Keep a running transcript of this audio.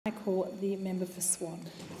I call the member for Swan.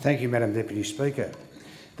 Thank you, Madam Deputy Speaker.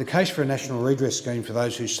 The case for a national redress scheme for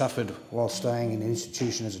those who suffered while staying in an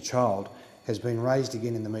institution as a child has been raised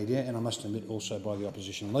again in the media, and I must admit also by the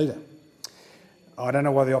opposition leader. I don't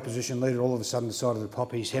know why the opposition leader all of a sudden decided to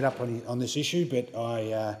pop his head up on this issue, but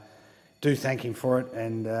I do thank him for it,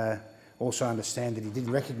 and also understand that he did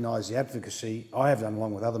recognise the advocacy I have done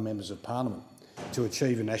along with other members of Parliament to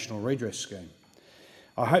achieve a national redress scheme.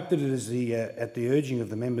 I hope that it is at the urging of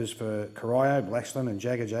the members for Corio, Blaxland and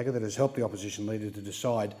Jagga Jagga that has helped the opposition leader to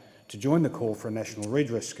decide to join the call for a national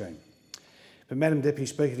redress scheme. But Madam Deputy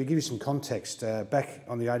Speaker, to give you some context, back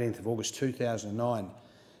on the 18th of August 2009,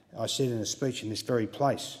 I said in a speech in this very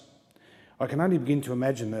place, I can only begin to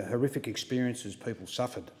imagine the horrific experiences people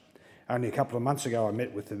suffered. Only a couple of months ago I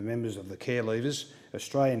met with the members of the Care Leavers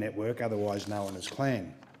Australia Network, otherwise known as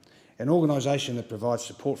CLAN, an organisation that provides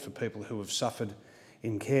support for people who have suffered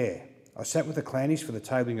in care. I sat with the Clannies for the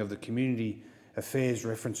tabling of the Community Affairs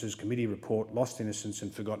References Committee report, Lost Innocents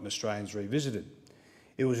and Forgotten Australians Revisited.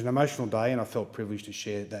 It was an emotional day and I felt privileged to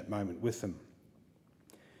share that moment with them.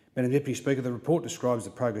 Madam Deputy Speaker, the report describes the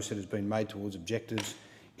progress that has been made towards objectives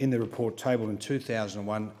in the report tabled in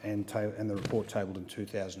 2001 and the report tabled in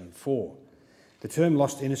 2004. The term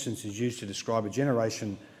lost innocence is used to describe a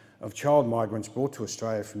generation of child migrants brought to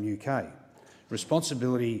Australia from UK.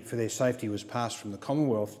 Responsibility for their safety was passed from the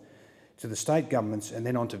Commonwealth to the state governments and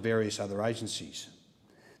then on to various other agencies.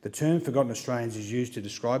 The term forgotten Australians is used to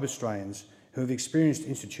describe Australians who have experienced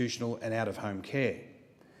institutional and out-of-home care.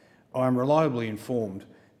 I am reliably informed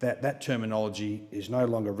that that terminology is no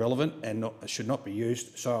longer relevant and should not be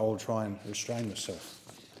used, so I will try and restrain myself.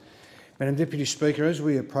 Madam Deputy Speaker, as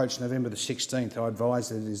we approach November the 16th, I advise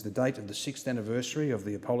that it is the date of the 6th anniversary of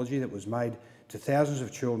the apology that was made to thousands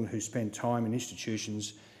of children who spend time in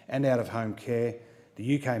institutions and out-of-home care,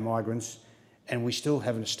 the UK migrants, and we still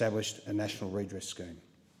haven't established a national redress scheme.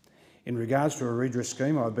 In regards to a redress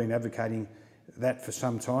scheme, I've been advocating that for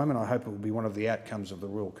some time, and I hope it will be one of the outcomes of the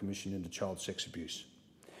Royal Commission into Child Sex Abuse.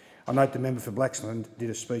 I note the member for Blaxland did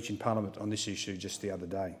a speech in Parliament on this issue just the other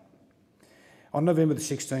day. On November the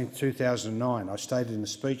 16th, 2009, I stated in a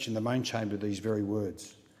speech in the main chamber these very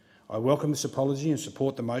words. I welcome this apology and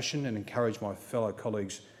support the motion and encourage my fellow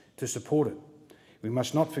colleagues to support it. We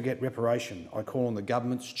must not forget reparation. I call on the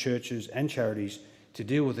governments, churches and charities to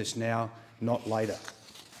deal with this now, not later.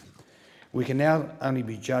 We can now only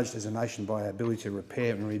be judged as a nation by our ability to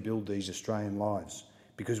repair and rebuild these Australian lives,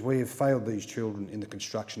 because we have failed these children in the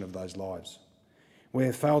construction of those lives. We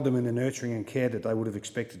have failed them in the nurturing and care that they would have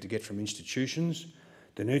expected to get from institutions,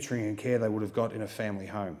 the nurturing and care they would have got in a family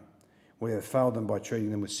home. We have failed them by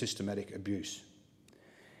treating them with systematic abuse.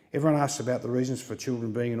 Everyone asks about the reasons for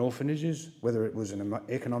children being in orphanages, whether it was an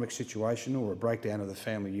economic situation or a breakdown of the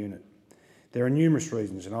family unit. There are numerous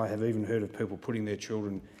reasons, and I have even heard of people putting their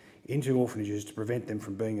children into orphanages to prevent them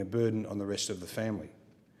from being a burden on the rest of the family.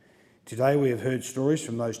 Today we have heard stories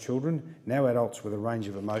from those children, now adults with a range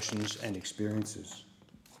of emotions and experiences.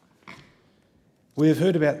 We have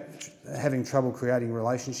heard about having trouble creating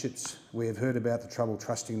relationships. We have heard about the trouble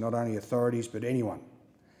trusting not only authorities but anyone,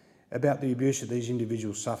 about the abuse that these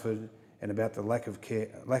individuals suffered and about the lack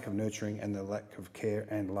of nurturing and the lack of care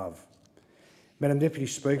and love. Madam Deputy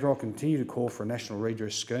Speaker, I'll continue to call for a national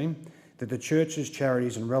redress scheme that the churches,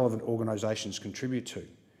 charities and relevant organisations contribute to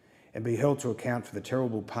and be held to account for the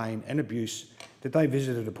terrible pain and abuse that they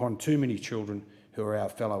visited upon too many children who are our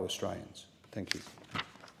fellow Australians. Thank you.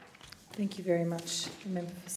 Thank you very much, Member for